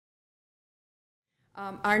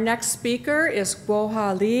Our next speaker is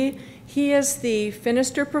Guohua Li. He is the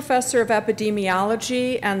Finister Professor of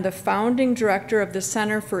Epidemiology and the founding director of the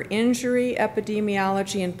Center for Injury,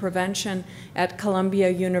 Epidemiology, and Prevention at Columbia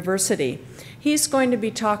University. He's going to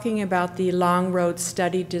be talking about the LongROAD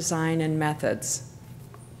study design and methods.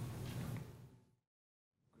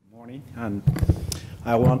 Good morning, and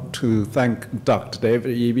I want to thank Dr.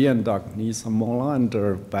 David Eby and Dr. Nisa Mola and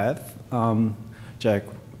Beth Jack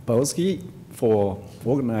Bolsky for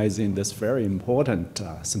organizing this very important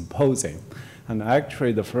symposium. And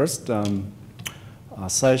actually the first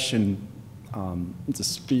session, the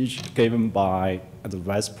speech given by the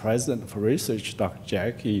Vice President for Research, Dr.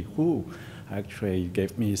 Jackie, who actually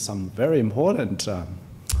gave me some very important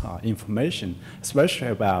information, especially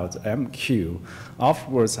about MQ.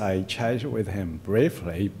 Afterwards, I chatted with him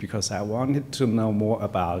briefly because I wanted to know more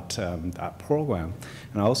about that program.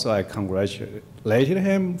 And also I congratulated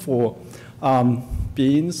him for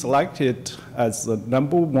being selected as the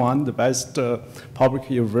 #1, the best public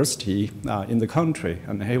university in the country.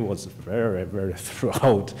 And he was very, very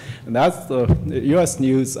thrilled. And that's the US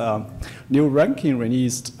News new ranking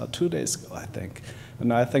released 2 days ago, I think.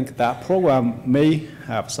 And I think that program may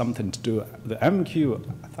have something to do with the MQ.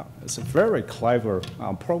 I thought it's a very clever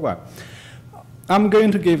program. I'm going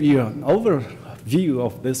to give you an overview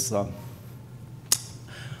of this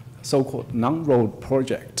so-called LongROAD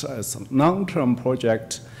project. It's a long-term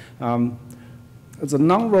project. It's a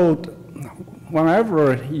LongROAD,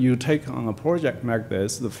 whenever you take on a project like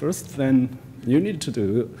this, the first thing you need to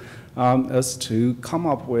do is to come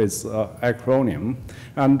up with an acronym.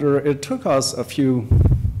 And it took us a few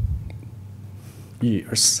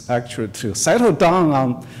years, actually, to settle down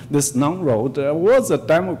on this LongROAD. It was a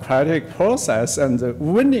democratic process, and the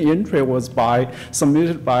winning entry was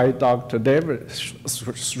submitted by Dr. David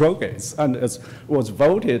Strogates, and it was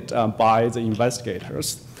voted by the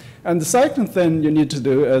investigators. And the second thing you need to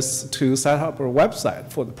do is to set up a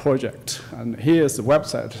website for the project. And here's the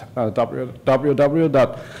website,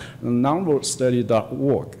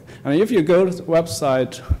 www.longroadstudy.org. And if you go to the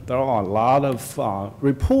website, there are a lot of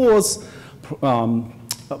reports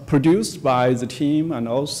produced by the team and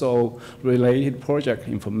also related project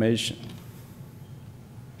information.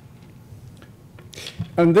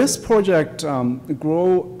 And this project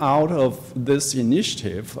grew out of this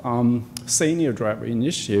initiative, Senior Driver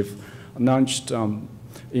Initiative, launched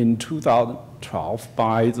in 2012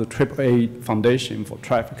 by the AAA Foundation for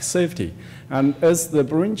Traffic Safety. And it's the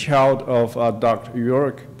brainchild of Dr.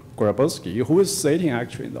 Ulrich Grabowski, who is sitting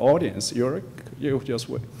actually in the audience. Ulrich, you just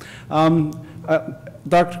wait.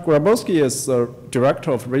 Dr. Grabowski is the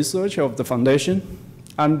director of research of the foundation.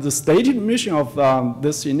 And the stated mission of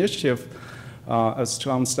this initiative is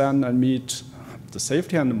to understand and meet the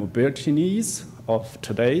safety and mobility needs of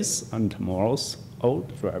today's and tomorrow's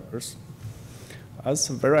old drivers. That's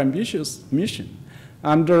a very ambitious mission.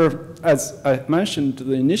 And as I mentioned,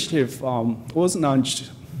 the initiative was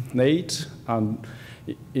launched late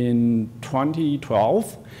in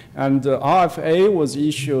 2012, and the RFA was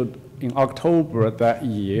issued in October that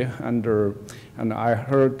year. And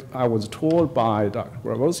I was told by Dr.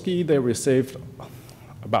 Grabowski they received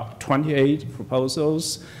about 28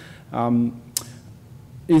 proposals.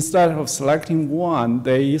 Instead of selecting one,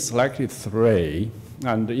 they selected 3,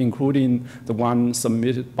 and including the one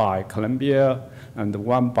submitted by Columbia, and the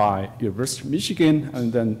one by University of Michigan,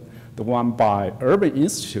 and then the one by Urban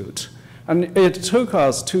Institute. And it took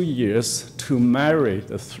us 2 years to marry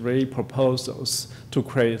the 3 proposals to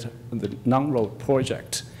create the LongROAD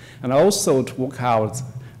project, and also to work out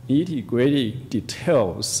nitty-gritty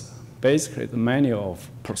details, basically the manual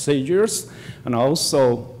of procedures, and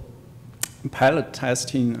also pilot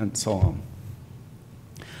testing and so on.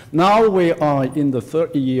 Now we are in the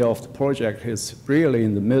 3rd year of the project. It's really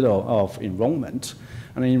in the middle of enrollment.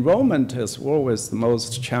 And enrollment is always the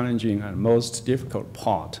most challenging and most difficult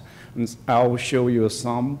part. And I'll show you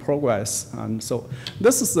some progress. And so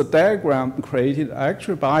this is the diagram created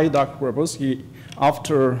actually by Dr. Grabowski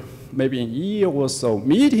after maybe a year or so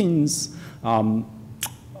meetings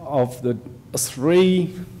of the 3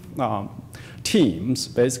 teams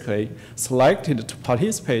basically selected to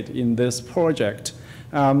participate in this project.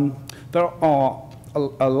 There are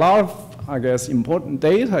a lot of, I guess, important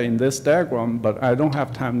data in this diagram, but I don't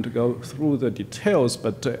have time to go through the details,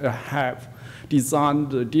 but I have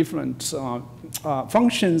designed the different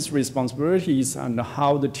functions, responsibilities, and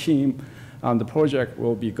how the team and the project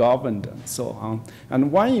will be governed and so on.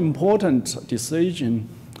 And one important decision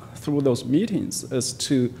through those meetings is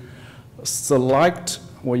to select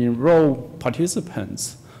or enroll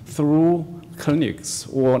participants through clinics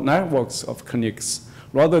or networks of clinics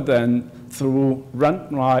rather than through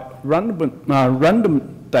random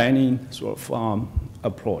dining sort of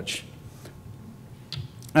approach.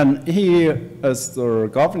 And here is the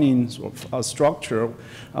governing sort of structure.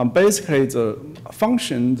 Basically, the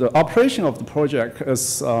function, the operation of the project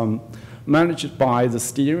is managed by the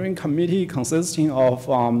steering committee consisting of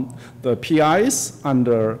the PIs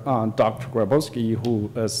under Dr. Grabowski, who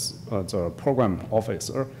is the program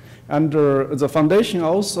officer. And the foundation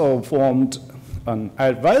also formed an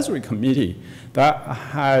advisory committee that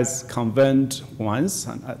has convened once,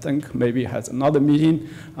 and I think maybe has another meeting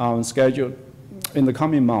scheduled in the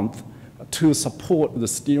coming month to support the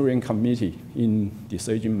steering committee in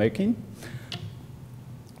decision making.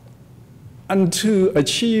 And to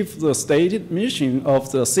achieve the stated mission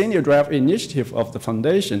of the senior draft initiative of the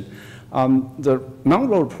foundation, the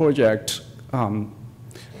LongROAD project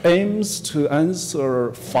aims to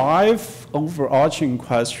answer 5 overarching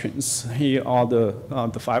questions. Here are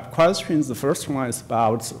the 5 questions. The first one is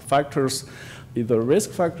about factors, either risk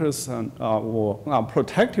factors or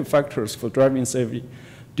protective factors for driving safety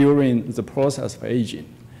during the process of aging.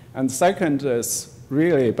 And the second is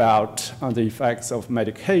really about the effects of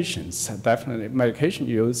medications. Definitely medication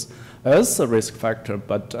use is a risk factor,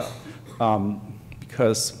 but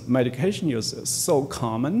because medication use is so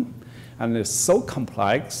common and it's so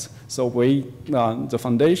complex, so the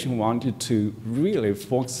foundation wanted to really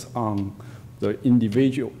focus on the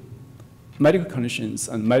individual medical conditions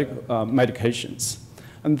and medications.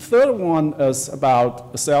 And the third one is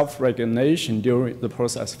about self-regulation during the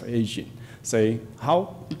process of aging. Say,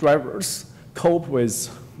 how drivers cope with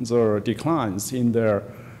the declines in their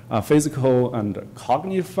physical and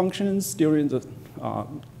cognitive functions during the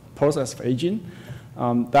process of aging.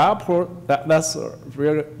 That's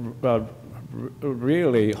a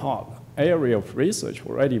really hot area of research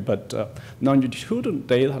already, but longitudinal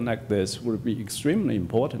data like this would be extremely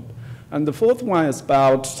important. And the fourth one is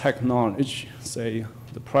about technology, say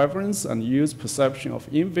the preference and use perception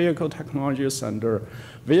of in-vehicle technologies and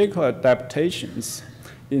vehicle adaptations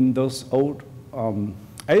in those old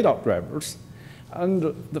adult drivers.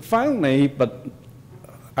 And finally, but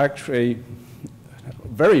actually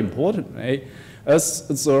very importantly, is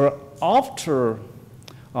the after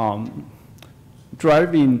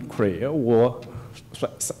driving career or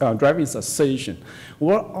driving cessation.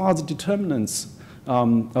 What are the determinants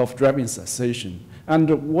of driving cessation? And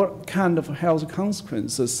what kind of health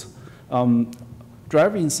consequences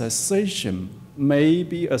driving cessation may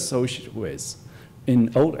be associated with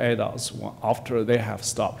in old adults after they have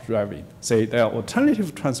stopped driving? Say their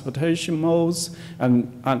alternative transportation modes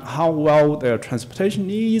and how well their transportation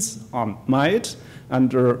needs are met,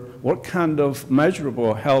 and what kind of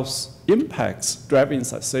measurable health impacts driving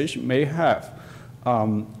cessation may have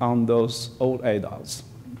on those old adults.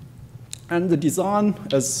 And the design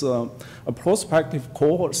is a prospective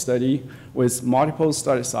cohort study with multiple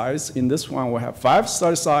study sites. In this one, we have 5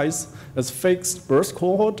 study sites. It's fixed birth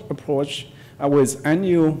cohort approach with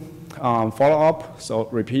annual follow-up, so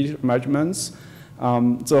repeated measurements.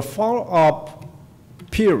 The follow-up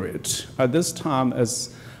period at this time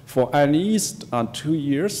is for at least 2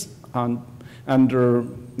 years, and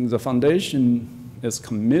the foundation is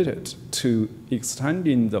committed to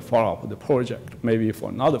extending the follow-up of the project, maybe for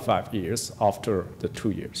another 5 years after the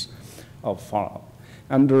 2 years of follow-up.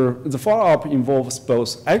 And the follow-up involves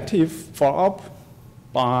both active follow-up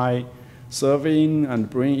by surveying and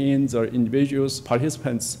bringing in the individuals,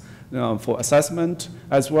 participants for assessment,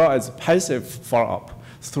 as well as passive follow-up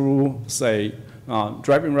through, say,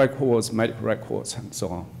 driving records, medical records, and so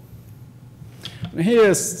on. And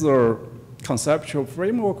here's the conceptual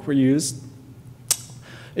framework we used.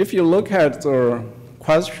 If you look at the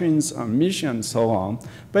questions and mission and so on,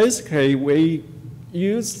 basically we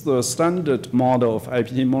use the standard model of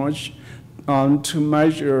epidemiology to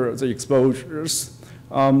measure the exposures.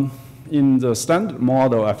 In the standard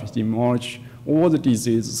model of epidemiology, all the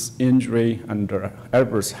diseases, injury, and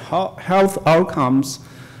adverse health outcomes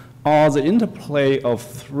are the interplay of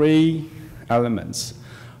 3 elements.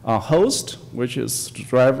 Host, which is the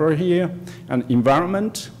driver here, and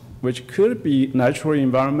environment, which could be natural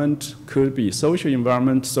environment, could be social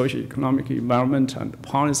environment, socio-economic environment, and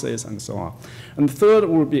policies, and so on. And the third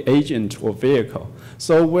would be agent or vehicle.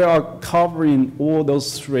 So we are covering all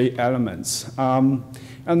those 3 elements.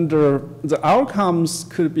 And the outcomes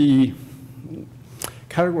could be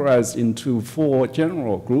categorized into 4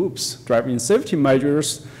 general groups: driving safety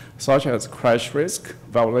measures, such as crash risk,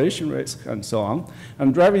 violation risk, and so on,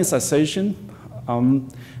 and driving cessation,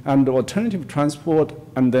 and alternative transport,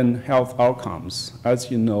 and then health outcomes.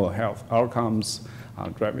 As you know, health outcomes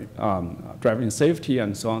driving safety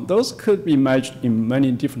and so on. Those could be measured in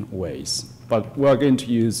many different ways, but we're going to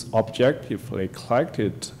use objectively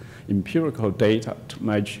collected empirical data to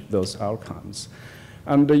measure those outcomes.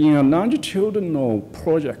 And in a longitudinal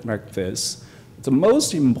project like this, the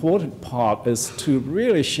most important part is to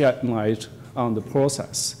really shed light on the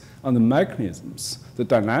process, on the mechanisms, the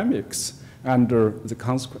dynamics, and the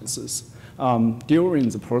consequences during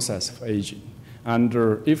the process of aging. And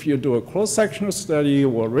if you do a cross-sectional study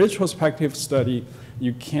or retrospective study,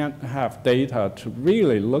 you can't have data to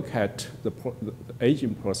really look at the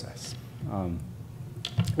aging process.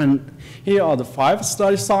 And here are the 5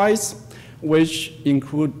 study sites, which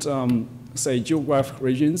include, say, geographic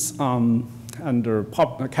regions and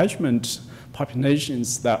catchment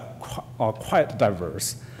populations that are quite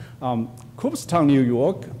diverse. Cooperstown, New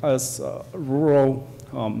York, is a rural,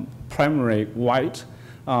 primary white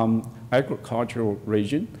agricultural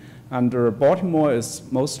region, and Baltimore is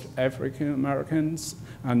most African Americans,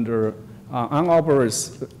 and Ann Arbor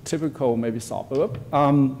is typical, maybe suburb,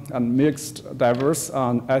 and mixed, diverse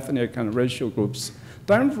ethnic and racial groups.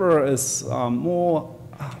 Denver is more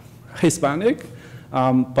Hispanic,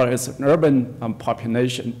 but it's an urban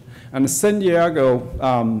population. And San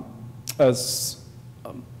Diego is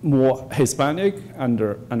more Hispanic and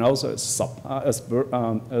also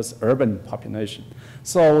as urban population.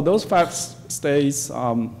 So those 5 states,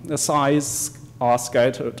 the sites are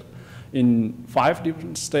scattered in 5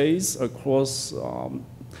 different states across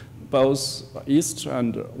both East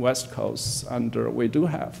and West Coasts, and we do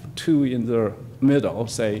have 2 in the middle,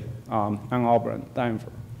 say Ann Arbor and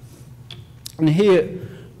Denver. And here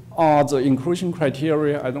are the inclusion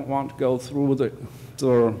criteria. I don't want to go through the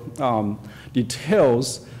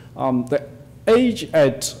details. The age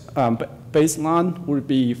at baseline would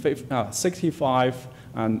be 65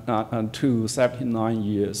 and to 79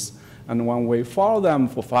 years. And when we follow them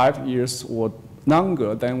for 5 years or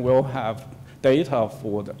longer, then we'll have data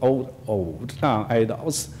for the old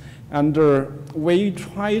adults. And we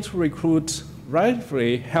try to recruit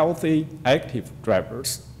relatively healthy, active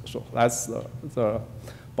drivers. So that's the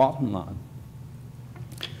bottom line.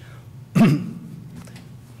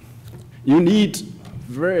 You need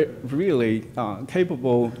really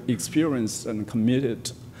capable, experienced, and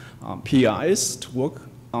committed PIs to work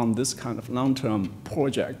on this kind of long-term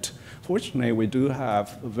project. Fortunately, we do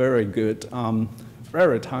have very good,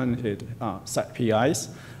 very talented set PIs.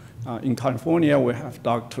 In California, we have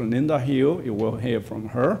Dr. Linda Hill. You will hear from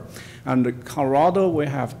her. And in Colorado, we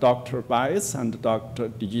have Dr. Bias and Dr.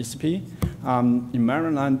 DGSP. In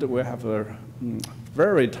Maryland, we have a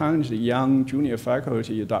very talented young junior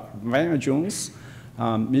faculty, Dr. Vanna Jones.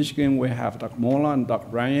 Michigan, we have Dr. Mola and Dr.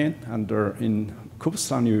 Ryan. And in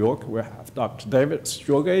Cooperstown, New York, we have Dr. David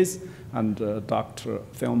Stroges and Dr.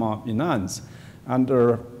 Thelma Inans. And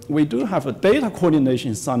we do have a data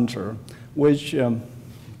coordination center, which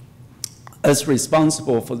is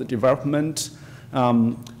responsible for the development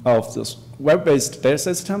of the web-based data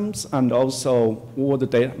systems and also all the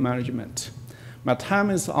data management. My time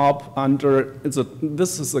is up.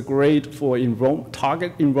 This is a grade for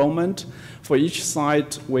target enrollment. For each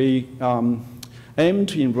site, we aim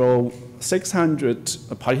to enroll 600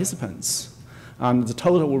 participants, and the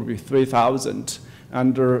total will be 3,000.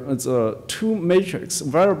 And the 2 matrix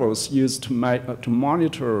variables used to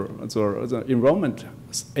monitor the enrollment,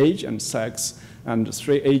 age and sex, and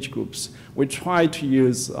 3 age groups. We try to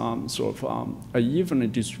use sort of an evenly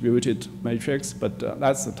distributed matrix, but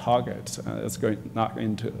that's the target. It's not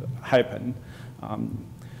going to happen.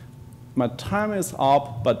 My time is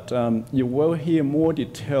up, but you will hear more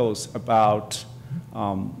details about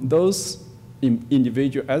those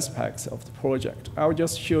individual aspects of the project. I'll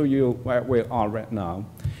just show you where we are right now.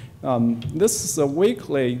 This is the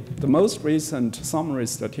most recent summary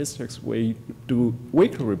statistics. We do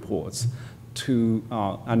weekly reports to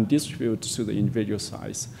and distribute to the individual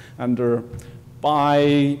sites. And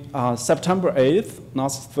by September 8th,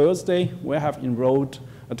 last Thursday, we have enrolled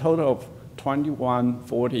a total of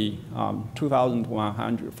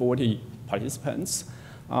 2,140 participants.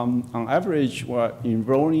 On average, we're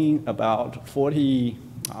enrolling about 40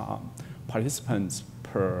 participants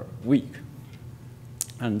per week.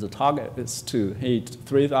 And the target is to hit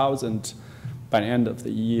 3,000 by the end of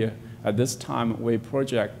the year. At this time, we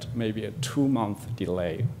project maybe a 2-month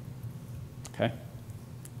delay. Okay?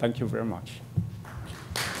 Thank you very much.